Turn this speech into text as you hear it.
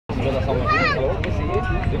dat zal nog niet gelopen is hier.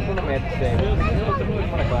 Dit van de meter zijn.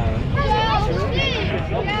 Maar klaar.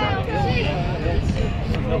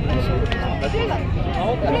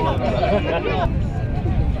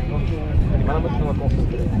 Die mannen moeten nog wat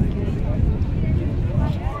concentreren.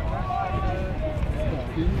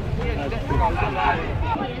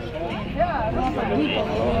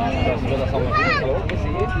 Dat zal nog niet gelopen is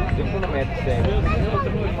hier. Dit van de meter zijn.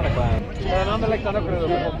 Maar klaar. En Anderlecht dan ook weer op.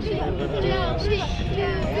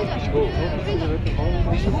 Is goed.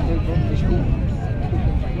 Is goed.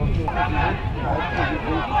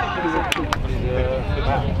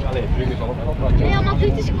 Allee, Brugge is al opgelopen. Ja, maar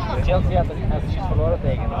dit is gewonnen. Chelsea had het verloren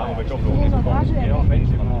tegen. Ja, maar ik ook nog niet. Ja,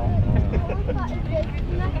 mensen.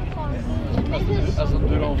 Dat is een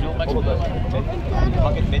deur al veel matchen.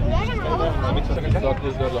 Pak het met. Dat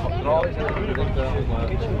is door de tralies en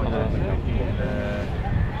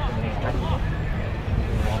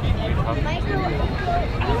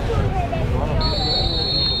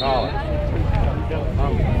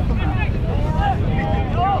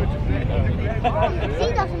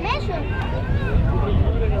Zie dat messen.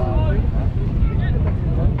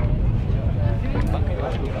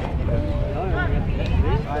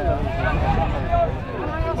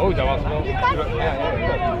 oh, dat was wel. Ja.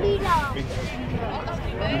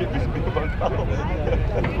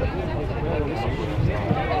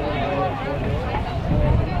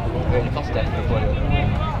 Fantastisch voor je.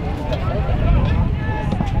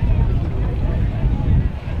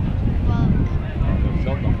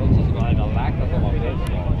 Dan lijkt dat allemaal weer.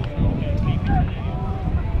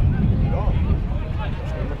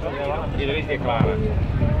 Iedereen is hier klaar.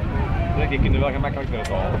 Die kunnen wel gemakkelijk eruit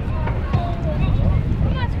halen.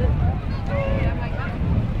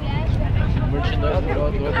 Merchandise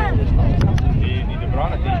eruit wordt. Die De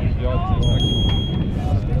Bruyne die ja,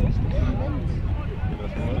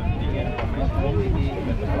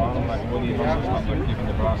 met de Bruyne, maar gewoon die van die van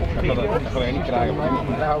de Bruyne. Dat ga je niet krijgen. Maak het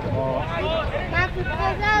goed uit.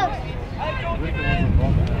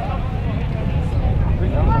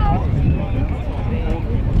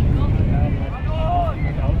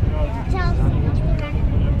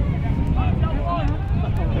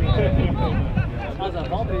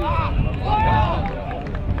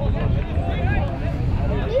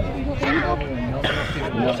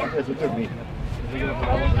 Dat is het ook niet.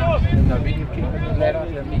 Nou, wie die kind leidt aan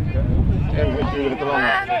de niet. En we duren te lang.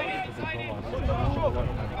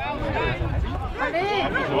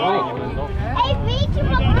 Hey, weet je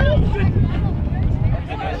wat goed?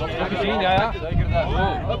 Heb je gezien, ja? Zeker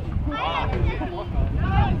dat.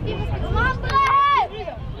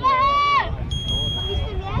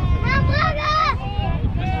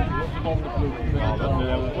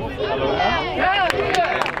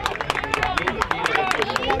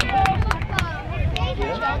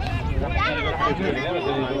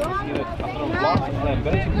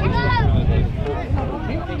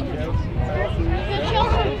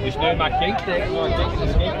 Dus nu mag Genk tegen, maar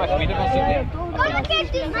Genk mag winnen van City.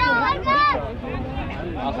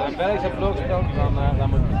 Als er een Belgische ploeg stelt, dan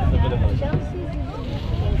moet het willen.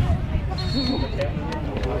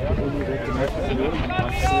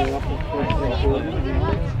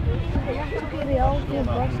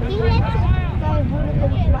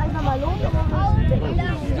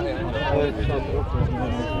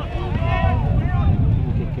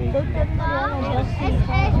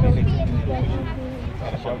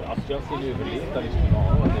 Als Chelsea nu verliest, dan is het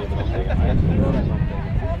nog wat even nog tegen mij.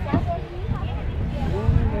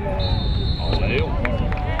 Allee, joh.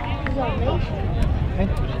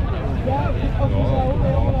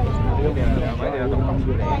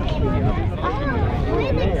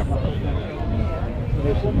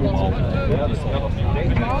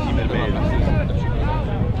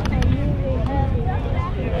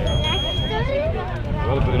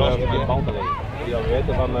 Wel voor de laatste keer bal te leggen. Die al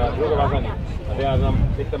weten van vroeger was dat niet. Ja, dan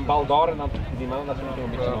ligt een bal daar en dan die man dat ze nog een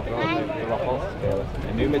beetje wat vals spelen.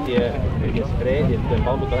 En nu met die spray, die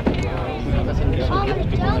bal moet erachter. Dat is niet zo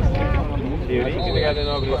theorie, kun je dat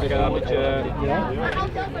nog een beetje...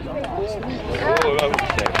 Oh, wel goed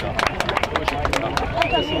sterk.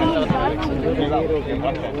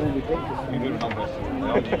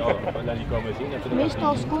 Die komen zien.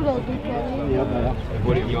 Meestal Skoedel doet wel.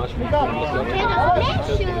 Voor die jongens met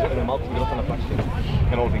een mal te groot van de plak zitten.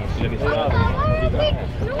 En al dingen. Ik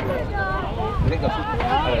denk dat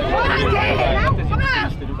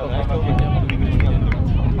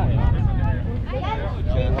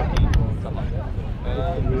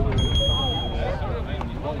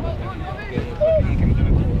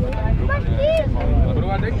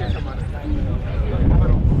wat denk je?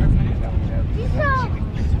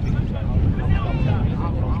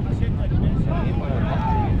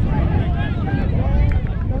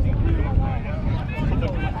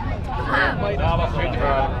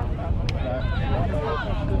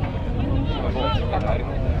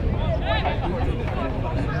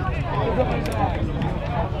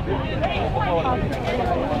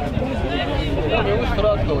 Ja, jongens,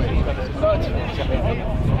 vooruit gooien. Vooruit.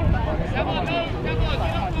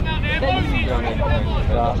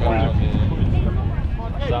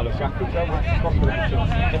 Zal ik gaan goed zijn, maar het kost me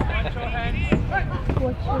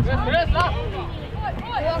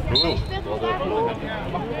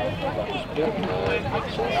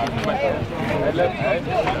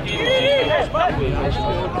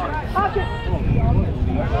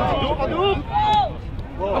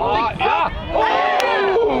Ja!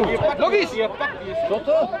 Nog eens!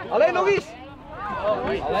 Alleen nog eens!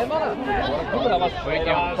 Alleen mannen! dat was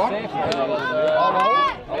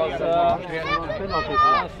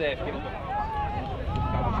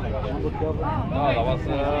dat was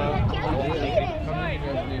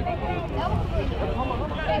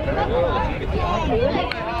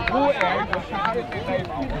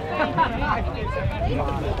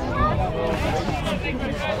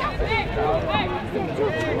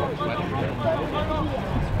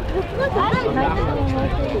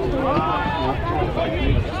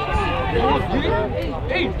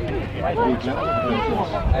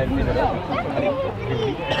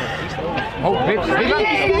Ho, Vips, hey,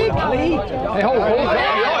 ho,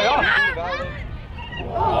 ja.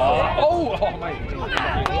 Oh, my.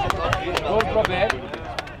 Geen probleem.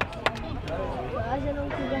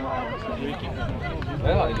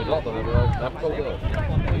 Ja, inderdaad, dat heb ik ook wel.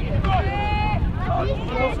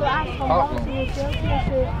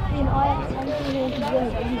 In Ajax en toen in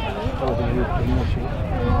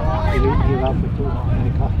Ik weet niet wat we toen,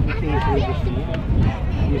 ik had niet eens geregistreerd.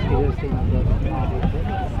 Die is geregistreerd naar de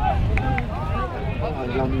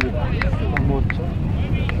en dan nu van Mortse.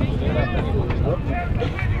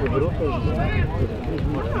 De grote is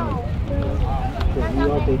het is nu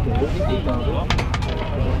altijd de hoogste.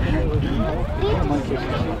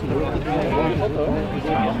 Manchester City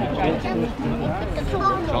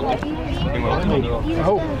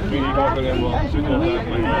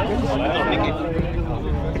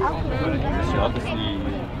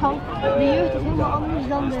de jeugd is helemaal anders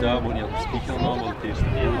dan de... daar moet je op de spiegel gaan, want het eerste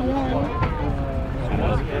deel.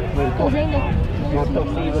 maar toch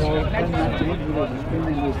zie je wel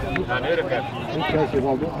ik krijg je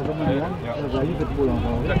wel door, als je niet aan, dan je het boel aan.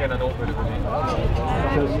 Dat kan dan ook willen doen.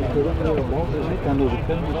 Als je terug naar de bal zit, dan is het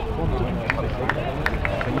punt komt het.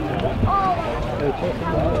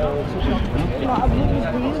 Maar op dit is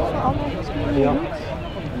de jeugd van andere gespeeld. Ja.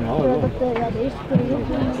 Ja, de eerste periode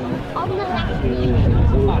andere.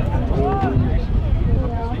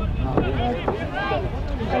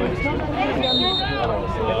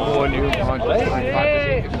 Oh, nu gewoon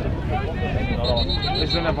we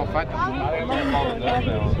zullen even vatten.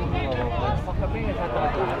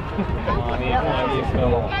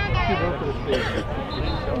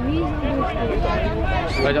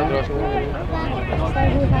 Wij dat was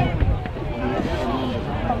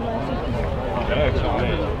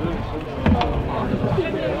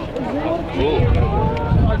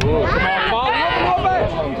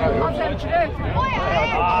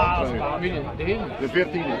de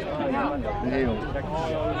 14e. Nee, joh.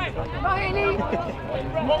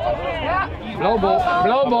 Blauwbal,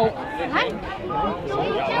 blauwbal.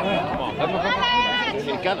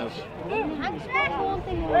 Geen kenners.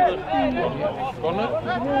 Corner?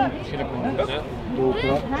 Misschien een corner.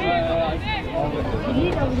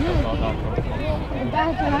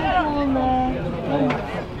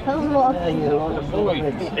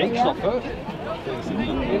 Ik snap het.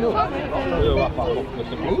 Wacht op met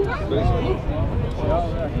de bloed.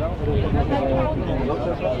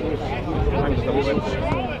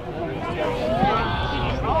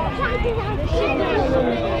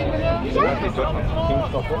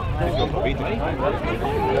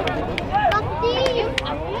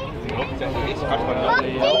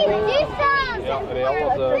 Ja, Real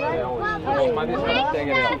was maar dit is niet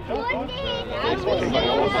tegen Real.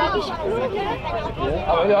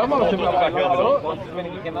 Ja, maar dat is wel zo. Want ben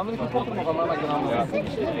ik geen andere supporter, maar van mij geen andere.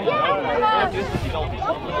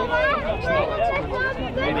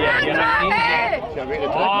 Ja, weer de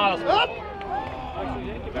terug.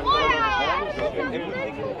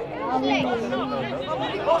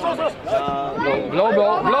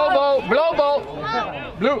 Blauwbal, blauwbal, blauwbal.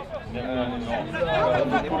 Blue.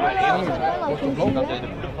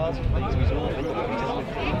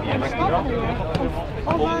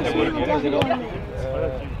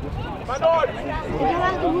 Maar nooit! Ik heb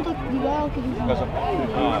eigenlijk goed dat die wel elke keer doen.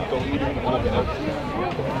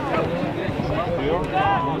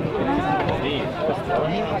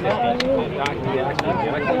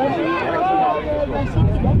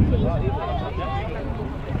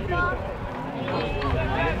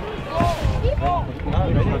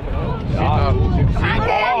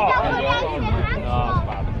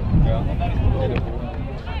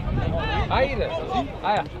 hier.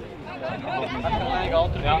 Ah ja.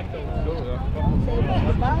 Ja.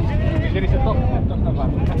 Hier is het toch nog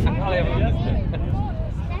warm. Allee,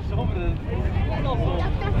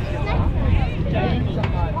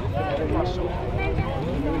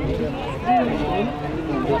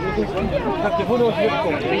 gaat je voeten weer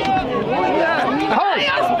komen.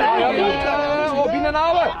 Oh,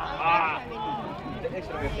 binnenhouden! De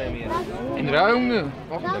extra weer meer. In de ruimte.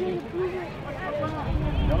 Wacht.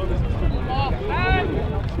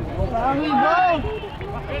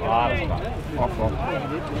 Ah, dat is waar. Afval.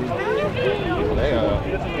 Nee,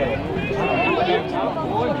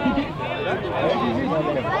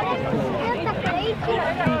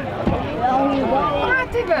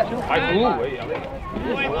 hij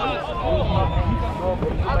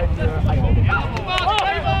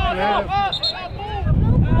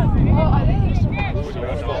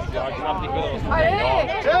cool, ja, ik snap niet wel.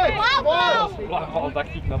 Dat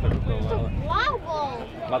ik dat ook wel.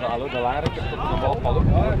 Maar de hallo, de laar, ik heb toch een bal ook.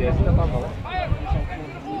 Die is dat dan wel.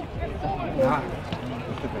 Ja.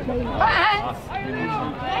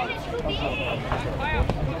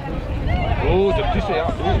 Oeh, ertussen, ja.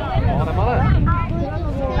 Oeh, mannen.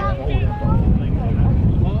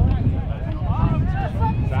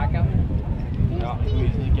 SACA. Ja,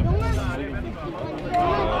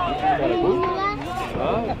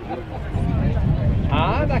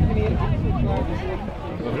 ah, dat kan niet.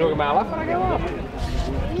 We vroegen mij al af.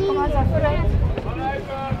 Kom maar eens vooruit.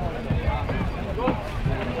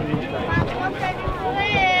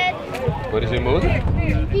 Waar is uw moeder?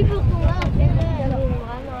 People kom wel.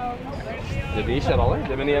 Die is er al, hè? Die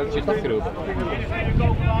hebben niet elke keer afgeroepen.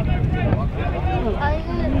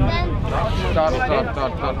 Daar. Die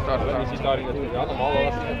is daar in het... Ja, normaal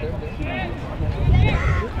was het.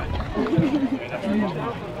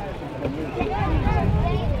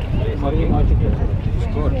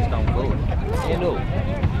 Scoort, die staan voor.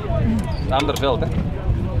 1-0. Ander veld, hè?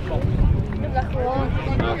 Dat gewoon.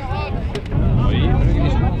 Oei, Brugge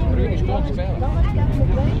is goed spelen.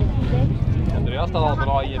 En de rest staat al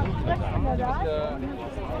draaien.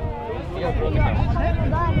 Heel grote kans.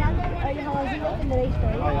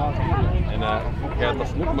 En jij hebt dat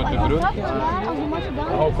snoek met de groen.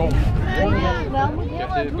 Oh, kom.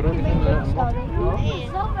 Kijk de groen in de...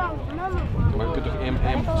 Maar je kunt toch één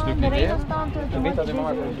stuk niet meer? Je weet dat hij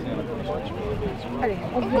maar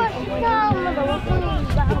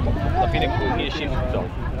dat vind ik goed, geen shift dan.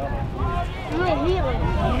 Nee, hier.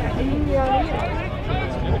 Ja.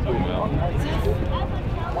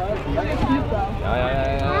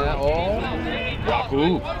 Oh. Ja,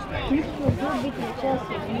 goed.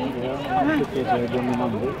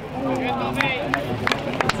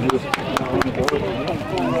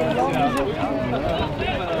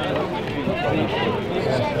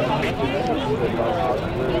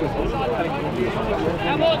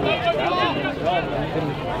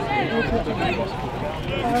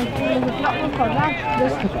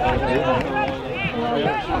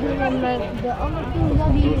 De andere team die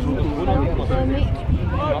mee.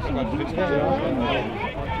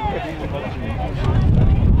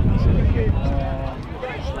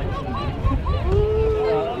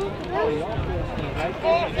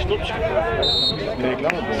 Nee, ik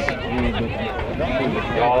laat het niet.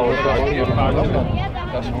 Ja, dat is hier.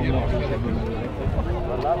 Dat is hier.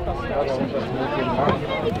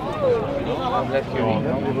 Dan blijft je niet.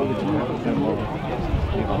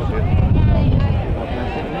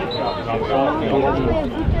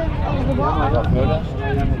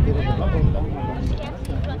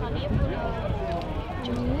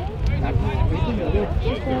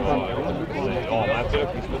 Oh, maar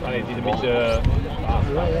natuurlijk is het een beetje...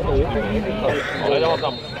 Allee, dat was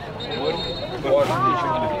dan...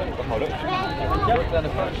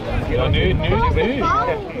 Ja, nu. Nu.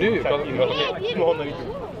 Kan ik nog niet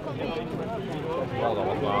doen. Ja, dat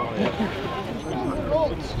was waar.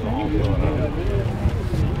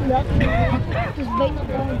 Het is beter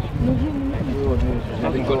dan miljoen minuten.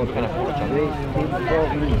 Dat is een goal beginnen voor het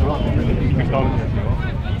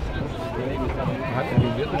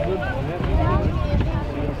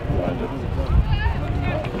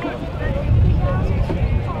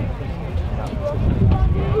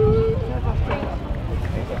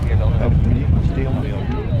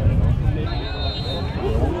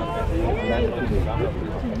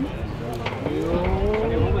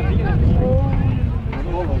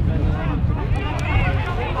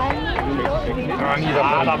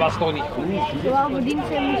Ah, dat was toch niet goed. Zowel verdiend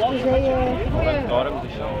zijn moesten zij... Daarom is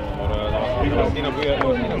het zo. Maar dat was niet een goede.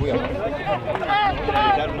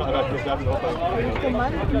 Daarom nog een reserve op.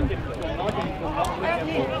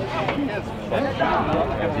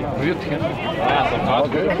 Buurt, hè? Ja, dat gaat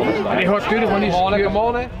goed. Hij gaat sturen, maar niet Lekker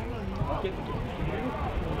man, hè?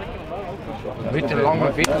 Vete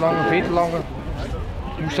langer, vete langer, vete langer.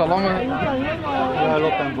 Moest al langer. Ja,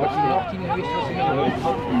 loopt aan Wat hij 18 geweest was in de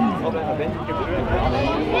Wat ben je?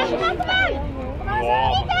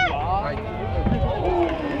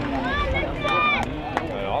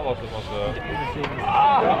 Ja, was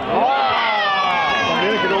Dan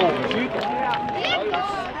weer geloven, zie je?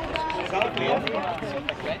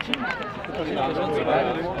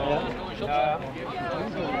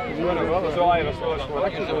 Zo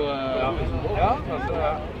even zo. Ja, dat is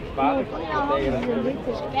spaardig.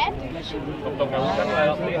 Komt toch naar ons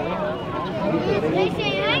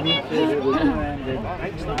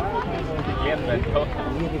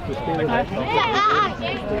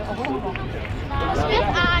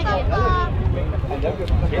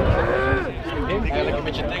Eigenlijk een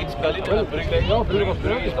beetje tegen het spel in. Brugge, ja, Brugge of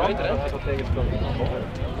Brugge is beter, hè?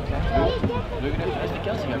 Brugge heeft best de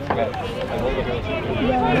kans gehad. Ja,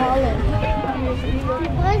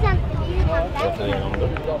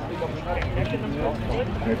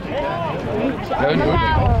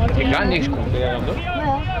 goed. Ik ga niks kopen.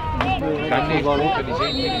 Ik ga niks kopen, die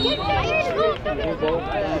zijn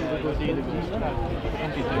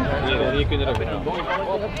hier kunnen er ook in.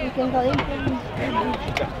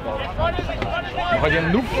 Ga je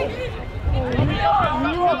een noep?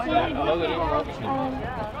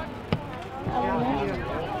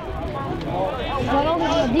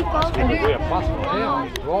 Die kant. Goeie pas.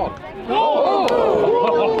 Wow.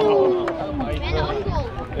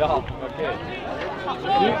 Ja, oké.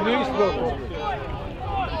 Nu is het wel.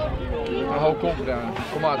 Dan hou ik op,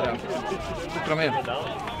 kom maar dan. Kom maar.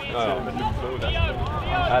 Ja,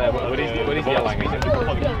 waar is die al lang?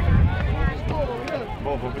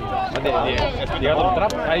 Die gaat op de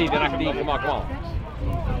trap. Hey, die raakt die. Kom maar.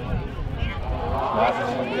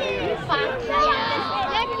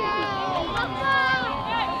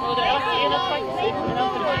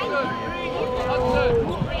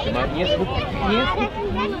 Maar eerst goed.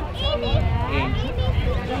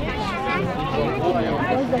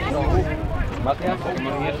 Wat ja?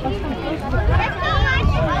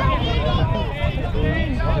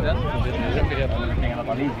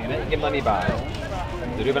 Ik heb dat niet bij.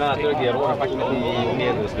 De Ruben had natuurlijk die rode pak met die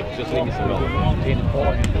meerdere stukjes. Zo slim is het wel. Geen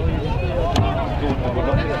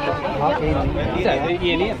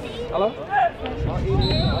 1-1. Hallo?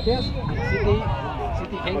 Matthias? Zit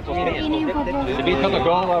die geen 2-1? De beat gaat nog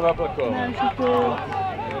gaan, maar we hebben komen.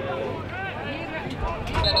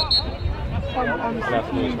 Ja, het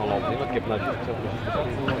is nog lang, want ik heb net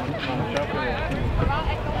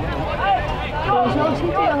Zo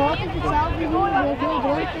ziet hij nog altijd hetzelfde doen, dat is heel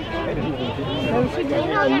druk. Dan ziet hij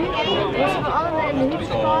nou nu, dat is van allebei in de hoek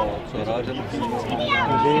staan. zo raar zitten.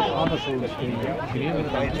 Zeker anders zo misschien.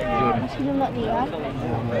 Misschien omdat niet, ja.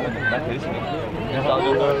 Dat is niet. Ja, dat is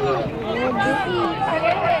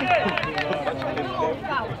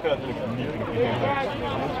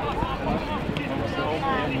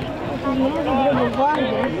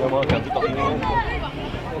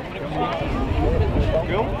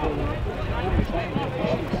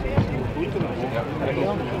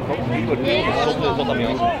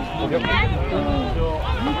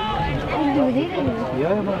Ja,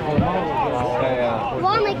 maar allemaal.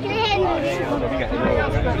 Gewoon een klein. Van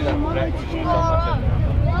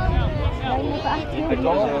de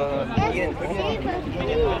bal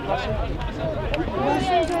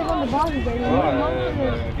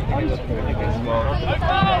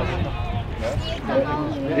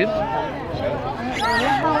Dit?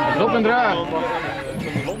 Stop en draai.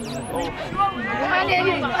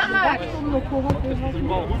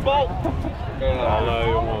 Voetbal! Hallo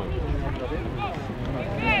jongen.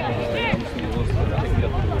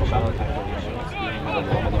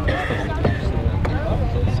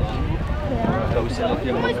 Dat we zelf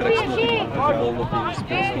helemaal rechts nog de bal op de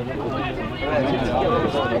speelstond.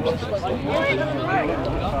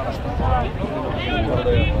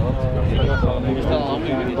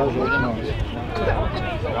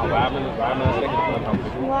 Ja, we hebben een lekker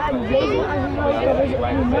maar deze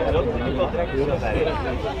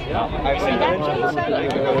ja, hij heeft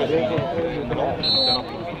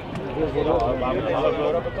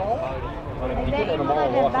die kunnen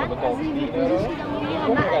normaal wel achter betaald €10.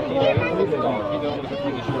 Gaat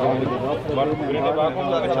die waar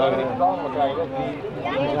komt dat? Wat krijg je dat?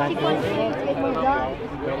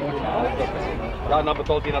 Ja, dan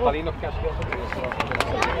betaalt die Nathalie nog cash.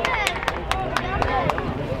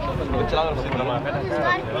 Een beetje langer zitten dan maar.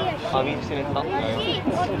 Gaan we iets in het stad?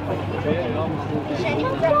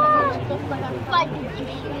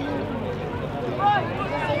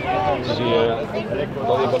 zie je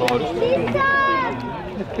dat je van rust.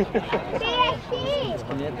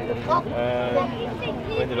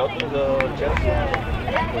 When you look at the Chelsea,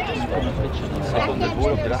 on the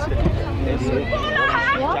board of the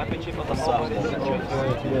championship of the South.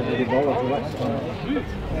 Die ballen verwachten.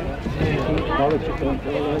 Balletje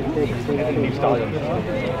controle tegen Nieuw stadion.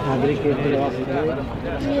 Na 3 keer de laatste rijden.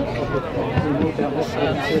 Die meter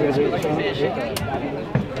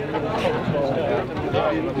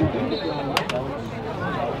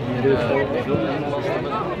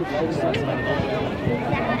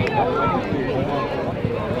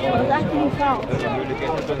Dat is echt niet fout. Dat is wel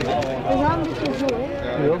een beetje zo, hè?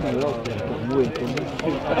 Ja, maar wel, dat is toch moeilijk.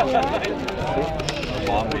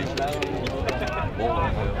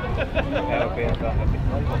 Ja, oké.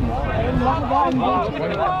 Mag wel een beetje.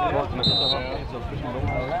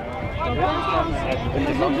 Ik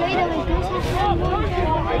ben zo blij dat we Christmas hebben.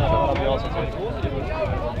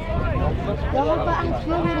 Dat wordt wel echt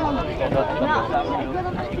veel meer dan. Nou, ik wil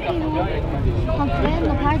dat echt een keer gewoon gaan trainen,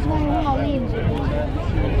 dan ga je gewoon alleen.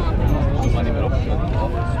 Maar niet meer op.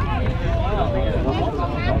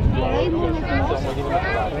 Wij moeten het los.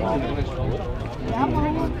 Ja, maar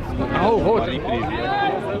Oh, goed.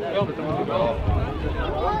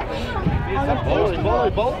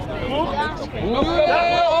 Bal.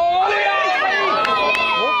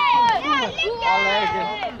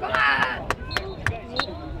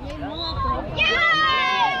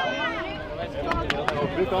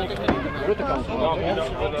 Grote kans. Een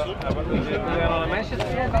meisje. We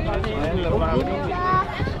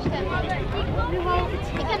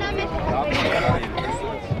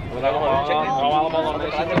gaan allemaal naar de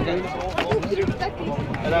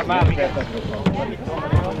en daar maar.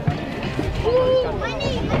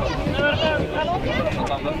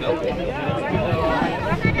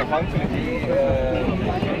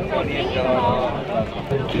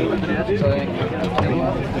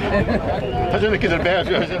 Dat is een keer erbij.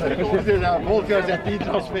 Volgend jaar zijn 10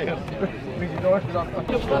 transfers.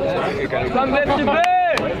 Kom met je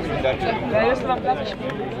been! Nee, dat is nog dat.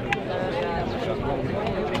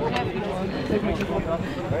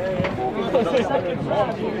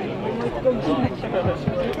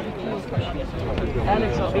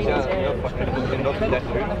 Alex al weet het.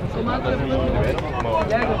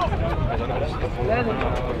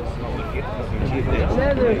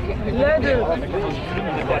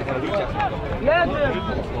 Leider!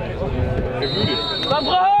 Van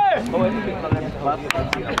Brugge!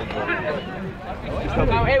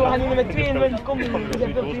 Nou, we gaan nu met 22 komen.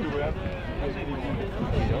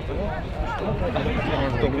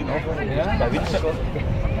 Bij Witsen.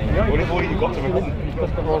 Hoor voor die komt er met om.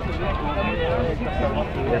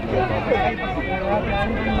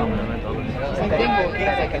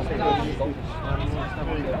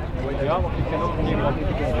 Ja, maar ik ken ook niet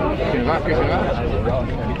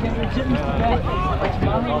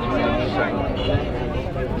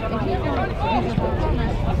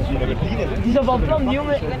Die is van plan, die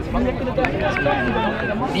jongen.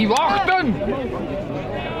 Die wachten!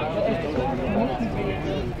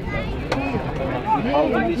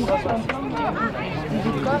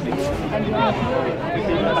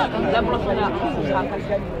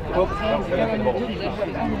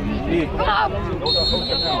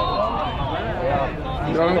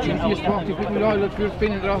 Trouwens, in eerst wacht ik nu uit, dat vuurt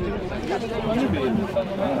pinnen erachter.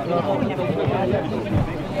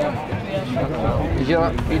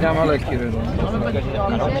 Ja, die dan wel lekker.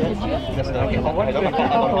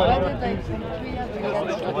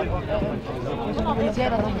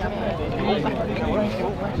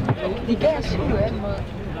 Die ken je goed, hè?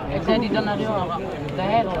 Ik zei die dan naar jou, de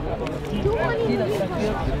herder. Die dat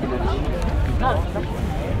gebeurt. Nou,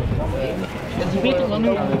 dat is beter dan nu.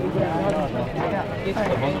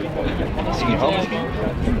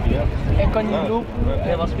 Hij kan niet lopen,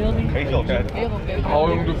 hij was veel niet. Oh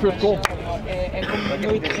jongen, de fut komt. Hij komt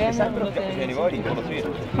nooit trainen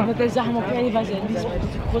omdat hij zag hem op een van zijn lies, maar het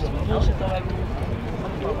is de grootste bullshit dat wij doen.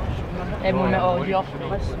 Hij moet met die af.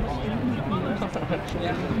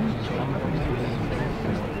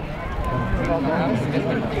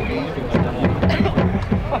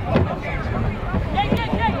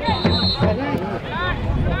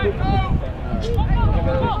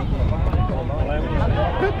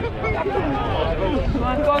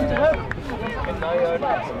 Kom terug.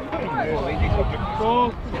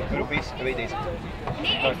 Groep is, weet deze.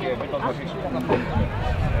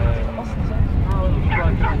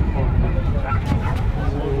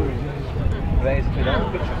 Wij is het dan.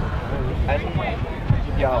 En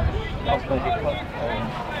ja, als we dit gaan,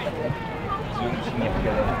 zullen we misschien niet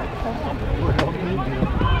vergeten.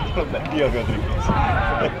 Dat is heel veel druk.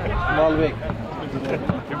 Mal week.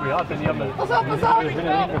 ja, het is niet anders. Pas op, pas op!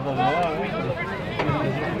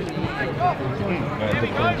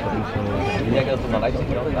 Ik denk dat het maar lijkt zich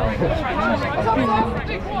wel gedaan.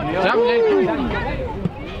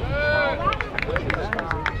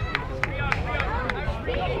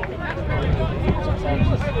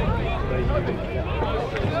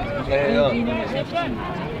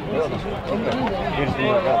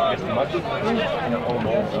 Eerste match. En dan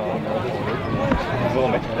allemaal veel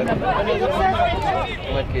matchen.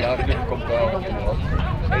 Een keer jaar terug komt wel een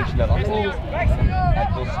snel af. En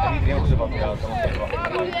iedereen was zo van, ja, dat was echt wachten. Ik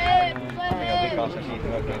had die kans gezien.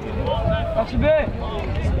 Wat gebeurt? Ik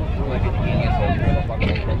weet niet eens wat ik wil pakken.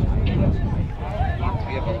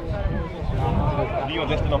 Niemand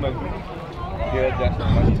is er nog mee. De derde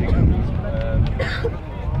match zeker.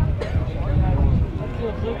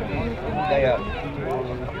 Ja, ja.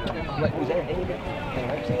 Maar hoe zijn het eigenlijk?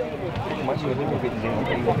 De match wordt ook beter zijn.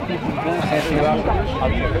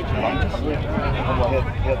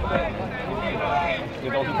 Je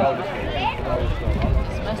hebt altijd al beschreven.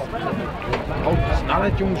 Oh,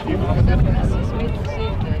 snelheid jongens.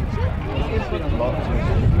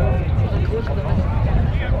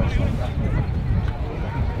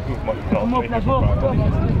 Kom op naar voren.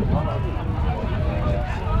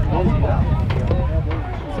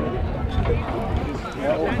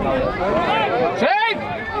 Zeek!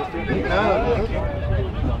 Ja.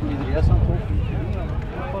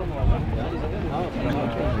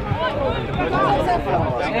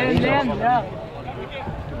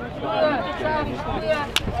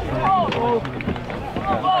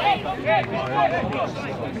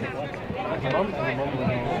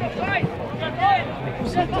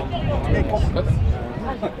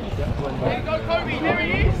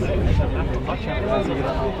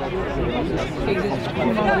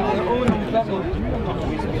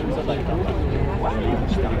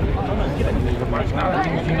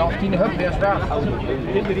 Tine hup, weer staan.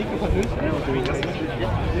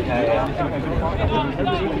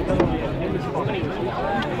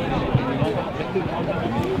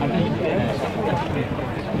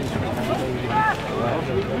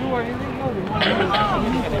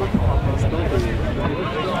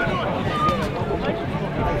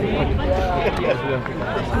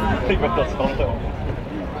 Ik ben dat stand ook.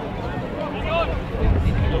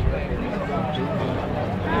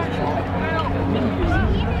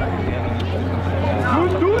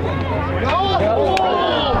 Goed doen! Ja!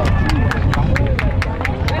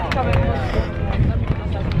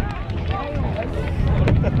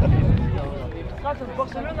 Straks als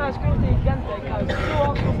Barcelona scoort tegen Gent, ik ga zo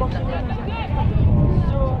hard voor Barcelona zijn.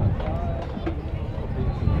 Zo.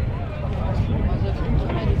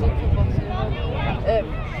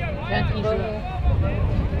 Gent is zo.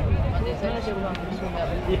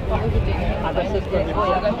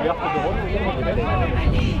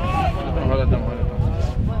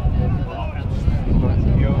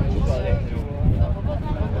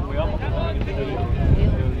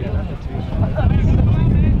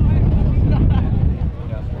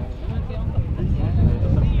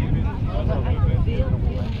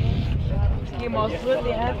 Maar als we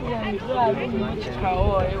die hebben, dan moet je het gaan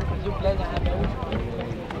horen. Ik ben zo blij dat hij het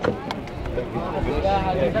ja,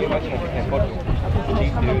 hij doet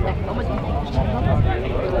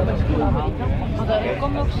maar er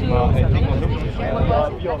komt nog zo.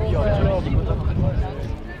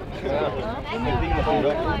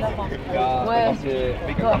 Ja, als je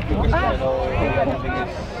weekendkampioen is en al dingen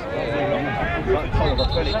is,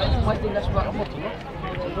 dat wel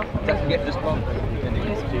dat geeft de span.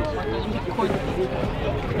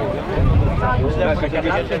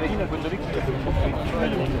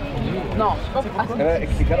 Nou, ik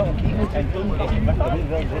ga nog een keer en ik mag er niet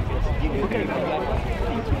wel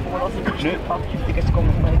zitten. Nu, ik is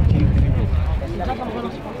komen van een keer.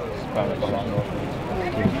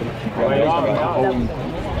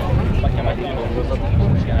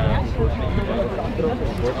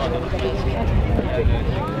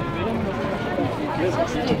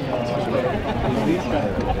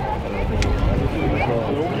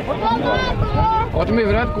 Wat hem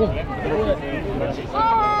even uit, kom.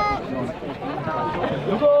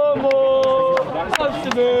 kom op!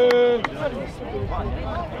 Alsjeblieft!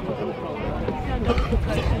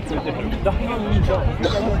 Dat ging niet zo.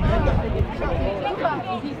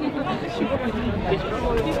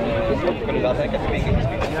 Kunnen laten ik even weken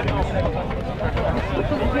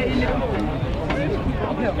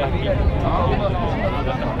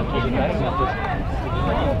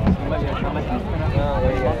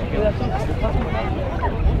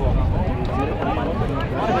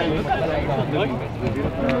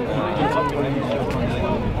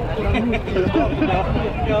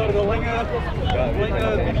Kom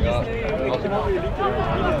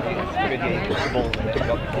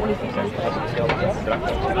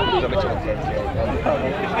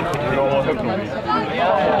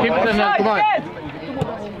maar.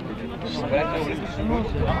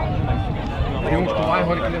 Jongens, kom maar,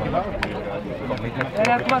 hoor ik jullie bouwen.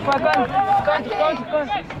 Ja, kom maar.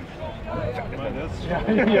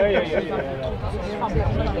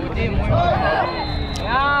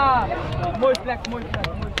 Ja, mooi plek.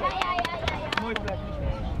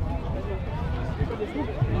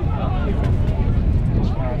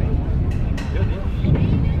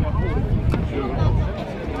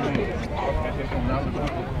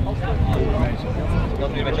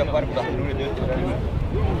 Dan nu met jouw warm dag doen de deur.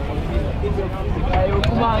 Ja, joh,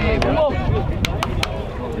 kom maar, kom op.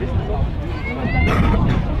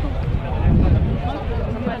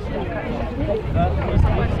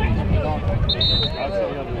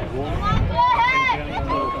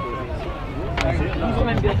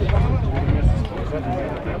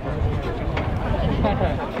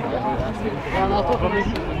 Ja, nou toch wel niet.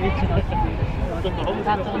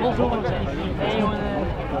 Gaat er nog door zijn? Nee jongen,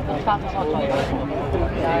 dat gaat er straks wel. Ja,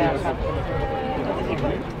 gaat.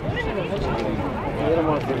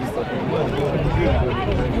 Helemaal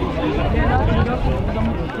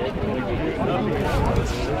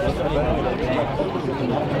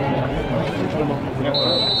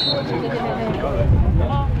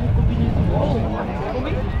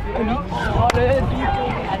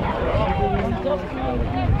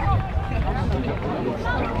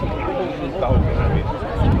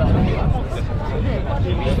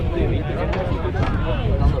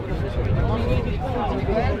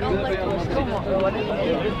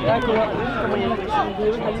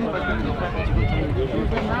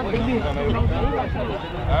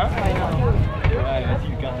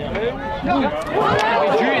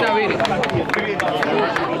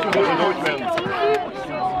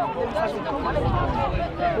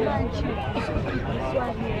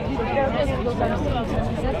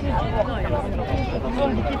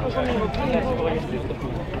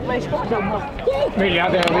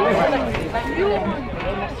miljardair.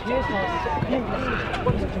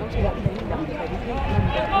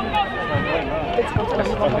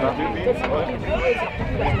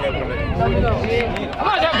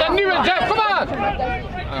 Ah, Jeff, dat nieuwe Jeff, kom aan!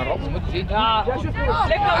 Een rot, moet je zien. Ja,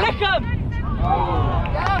 lekker!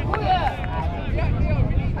 Ja, goeie!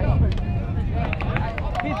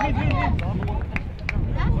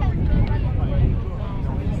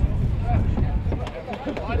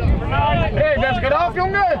 Hé, blijf er af,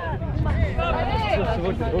 jongen!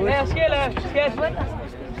 Nee, schillen!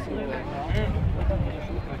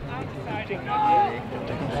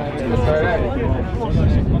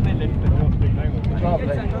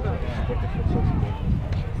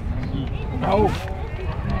 Nou!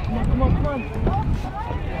 Kom on.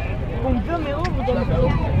 Kom veel meer over dan ik.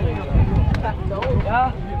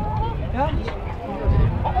 Ja.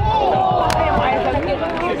 Oh!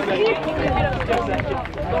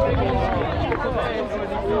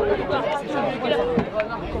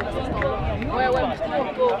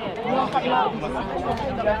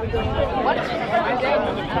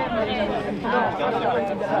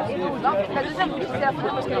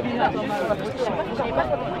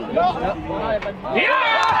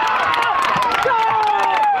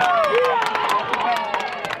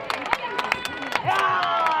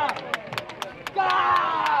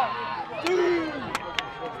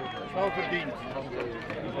 Wel verdiend.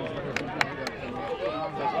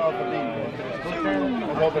 Dat is wel verdiend.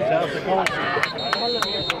 Dat is op hetzelfde kant.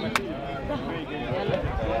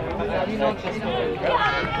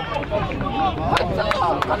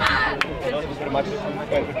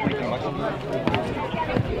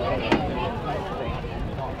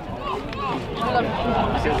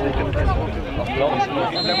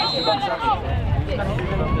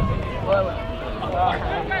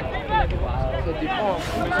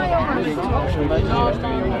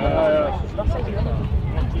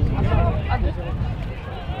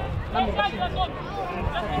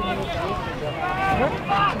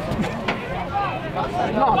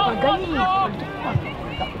 No, Caigny.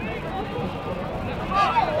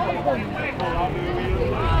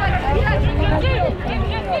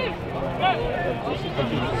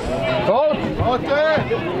 Goed!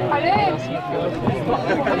 Allez!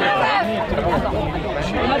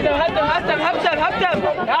 Heb hem!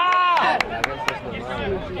 Ja!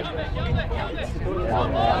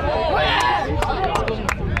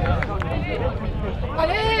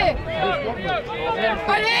 Allez!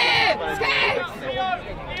 Allez! Schijt!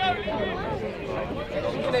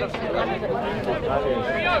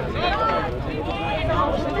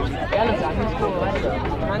 Ja, dat is niet scoren.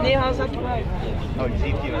 Maar nee, hij zat erbij. Oh, je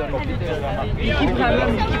ziet hier. Die keeper gaat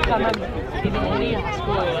hem, die keeper gaat hem. Die wil niet gaan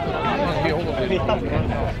scoren.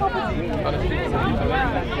 Dat is 400.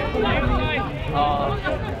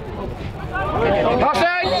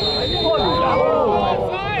 Hassen!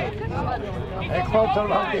 Ik vond zo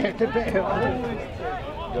lang dichterbij.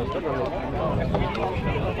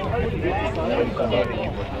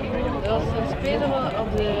 Dat was een speler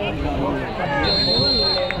op de...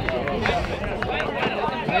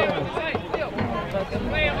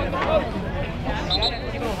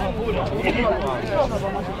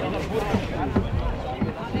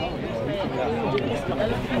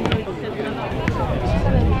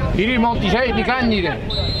 Hier iemand die zei, die kleine niet.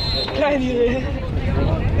 Klein hier.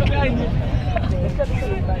 Klein hier.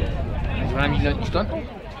 Waarom je dat niet staan?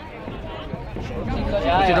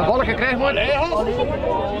 Als je een balk gekregen wordt?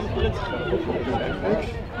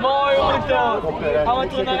 Mooi hoor toch. Gaan we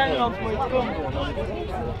terug naar Engeland voor je te komen.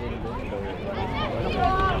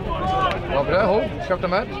 Ja, Brugge, ho, schap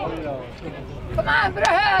hem uit. Kom aan,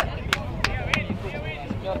 Brugge!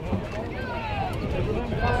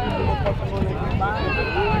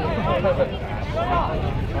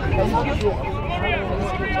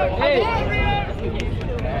 Hey!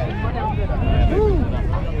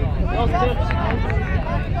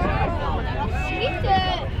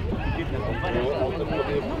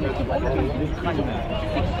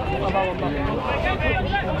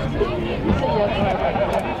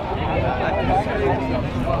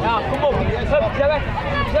 Ja, kom op. Hup, ga weg.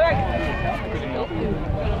 Ga weg.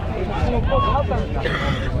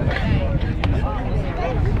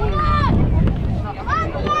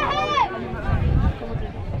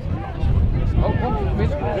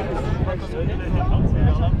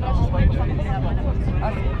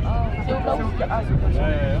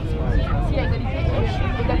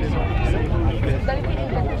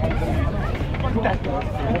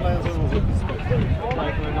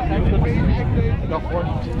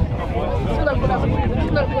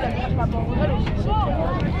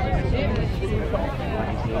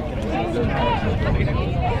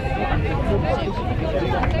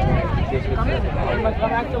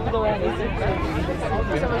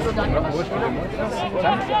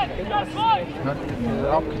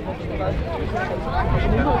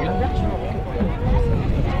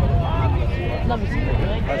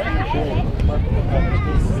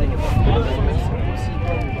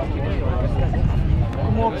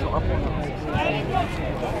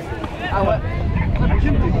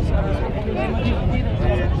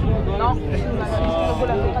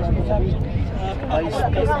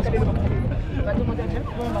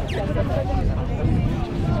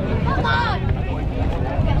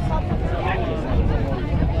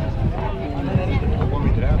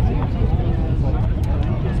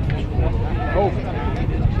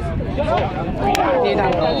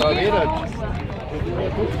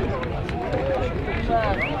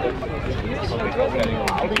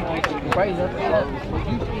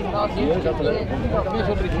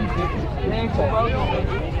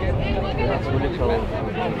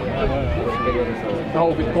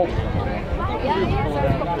 Nou, op je kop.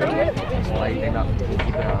 Maar ik denk dat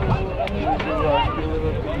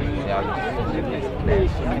ja,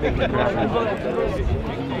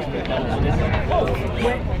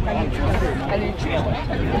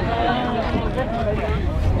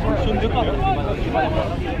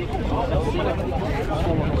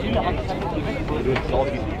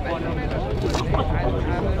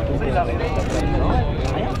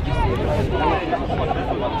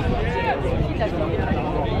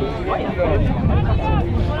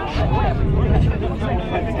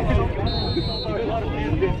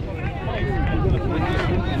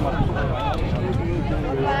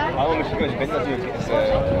 aber misschien ik ben natuurlijk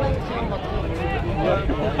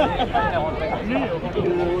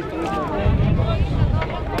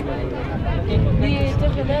Die is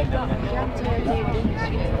tegelijk gaat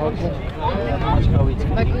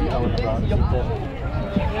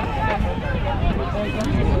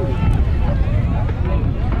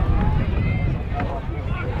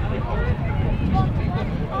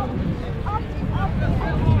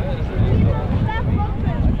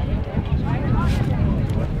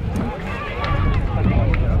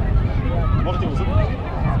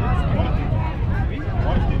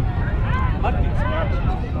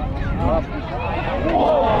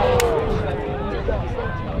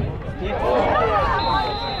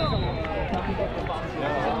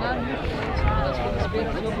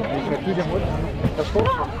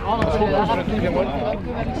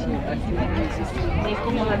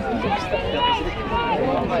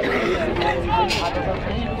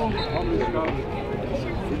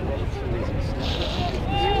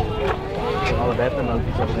Allebei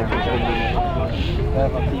penalties hebben ze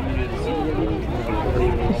van 10 minuten zien.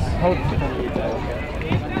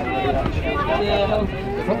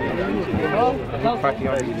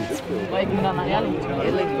 Maar ik moet dan naar Jelly.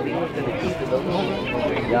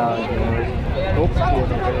 Ja,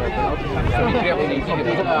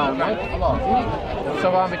 dat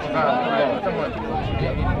zou wel een beetje raar.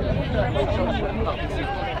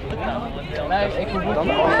 Nee, ik hoef niet.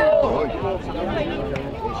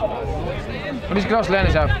 Van die kraslijn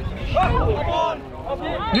is af.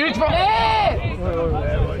 Nu iets van.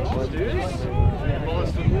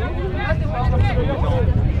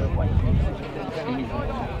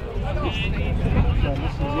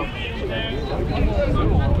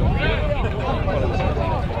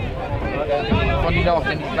 Van die dag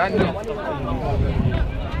en die kleine.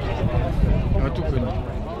 Ja, toe kunnen.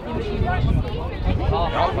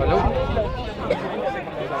 Ja, hallo.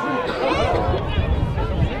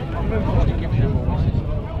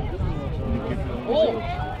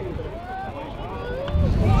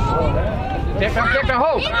 Tik hem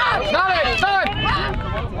hoog! Sneller! Sneller!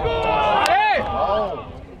 Hey!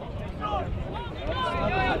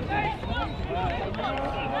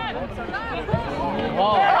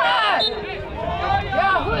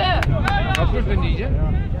 Ja, goed! Dat goed ben niet, hè?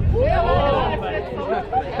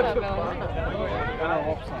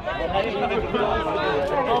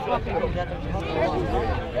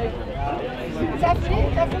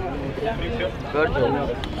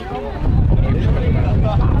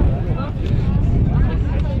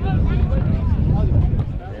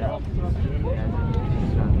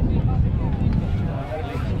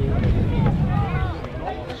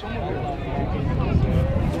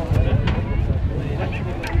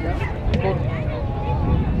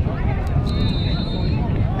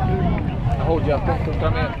 Hold je, komt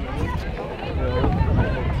daar meer.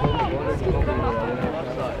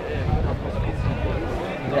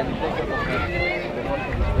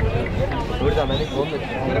 Hoor dat ben ik 100.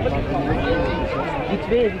 Die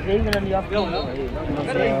twee, die 7 en die 8.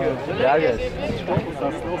 Ja, juist.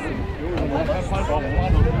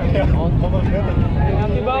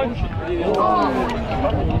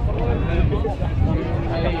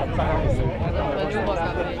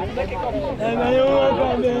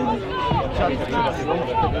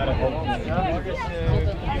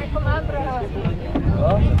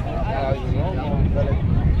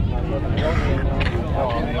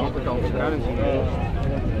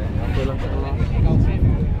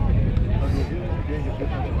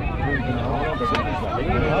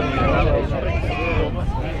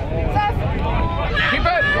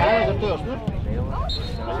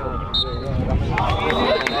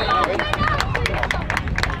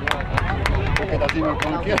 Dat zien we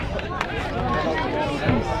gewoon een keer.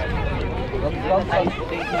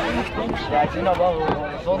 Ja, ik zie dat wel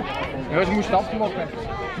zon. Ja, ze moesten afgemokken.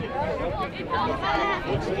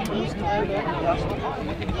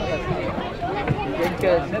 Ik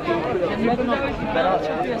denk net nog bij de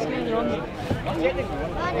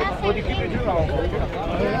voor die keeper niet al.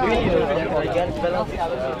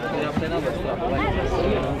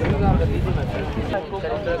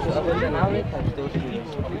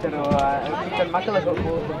 Ik kan makkelijk ook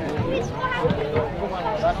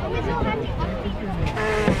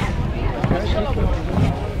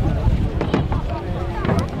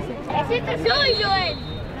Hij zit er sowieso in.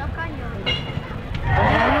 Dat kan je.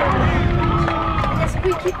 Dat is een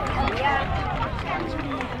goede keeper. Ja.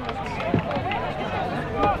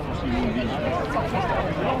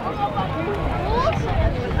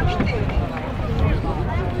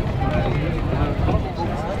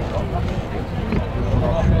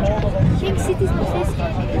 Geen City's precies.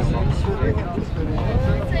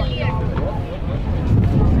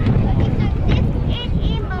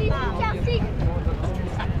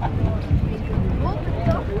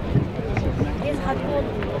 Deze gaat gewoon.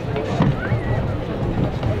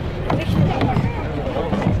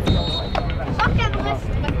 Pak hem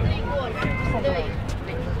rustig met 3 goals. 2.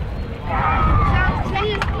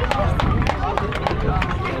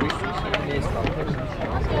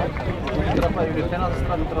 trap naar jullie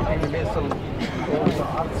penaltystrap, trap in de meestal onze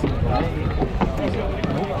arts.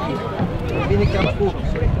 Binnenkant goed.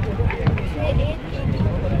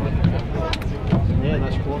 Nee, dat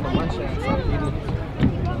is gewoon een mansje.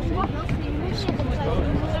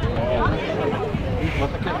 Wat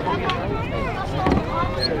ik heb.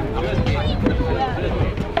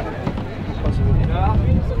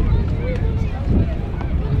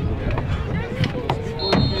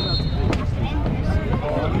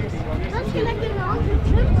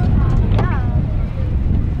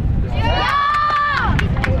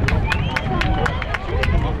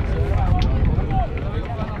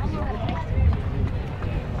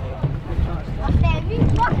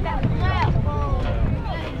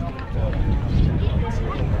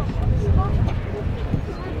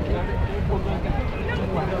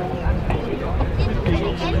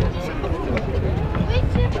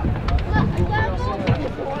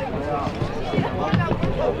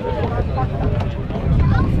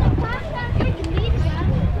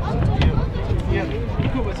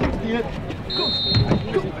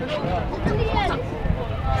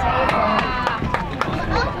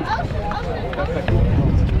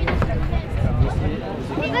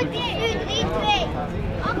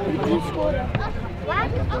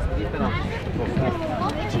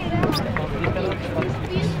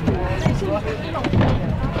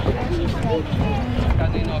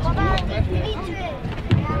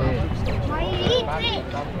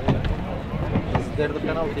 Derde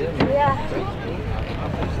penalty, hè? Ja.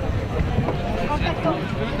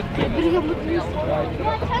 Brugge moet niet.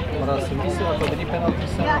 Maar als ze missen, dan kunnen 3 penalties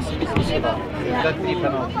zijn. Als ze missen, dan dat 3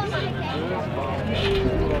 penalties.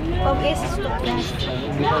 Op eerste stoplijst.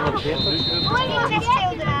 Wie kan het beter?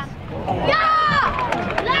 Ja!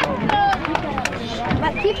 Lekker!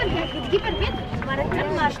 Maar de keeper beter, maar het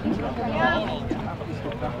kan maar niet. Ja.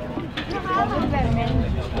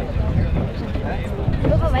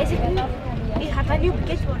 Hoeveel wijs ik nu? Wie gaat dat nu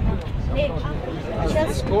bekend worden? Nee. Als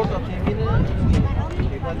je scoort dat hij winnen,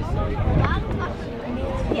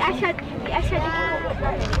 Die echt gaat ik. Ja,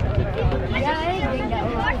 ik denk dat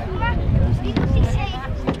ook. Ga ik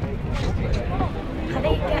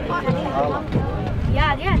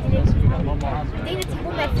ja, die denkt. Ik denk dat hij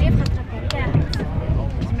gewoon bij vreemd gaat trappen. Ja.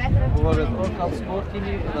 bijvoorbeeld ook al scoort hij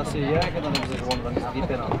nu en als ze juichen, dan hebben ze gewonnen, dan is het 3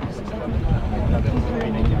 penalties.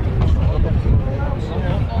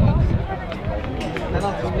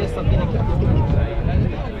 Penalty is meestal binnenkant.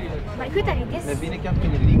 Maar ik weet dat niet. Met binnenkant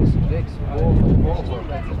kun je links, rechts, boven, boven.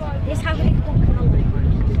 Deze gaan we niet komen.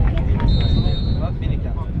 Wat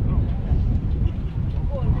binnenkant?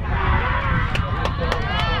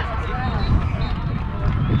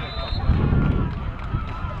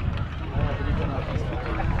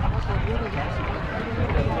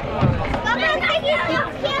 Papa, kijk hier nog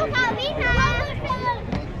geel gaan winnen.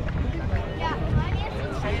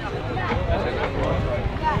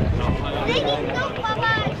 Denk ik nog,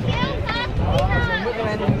 papa, geel gaat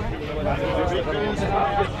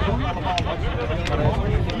winnen.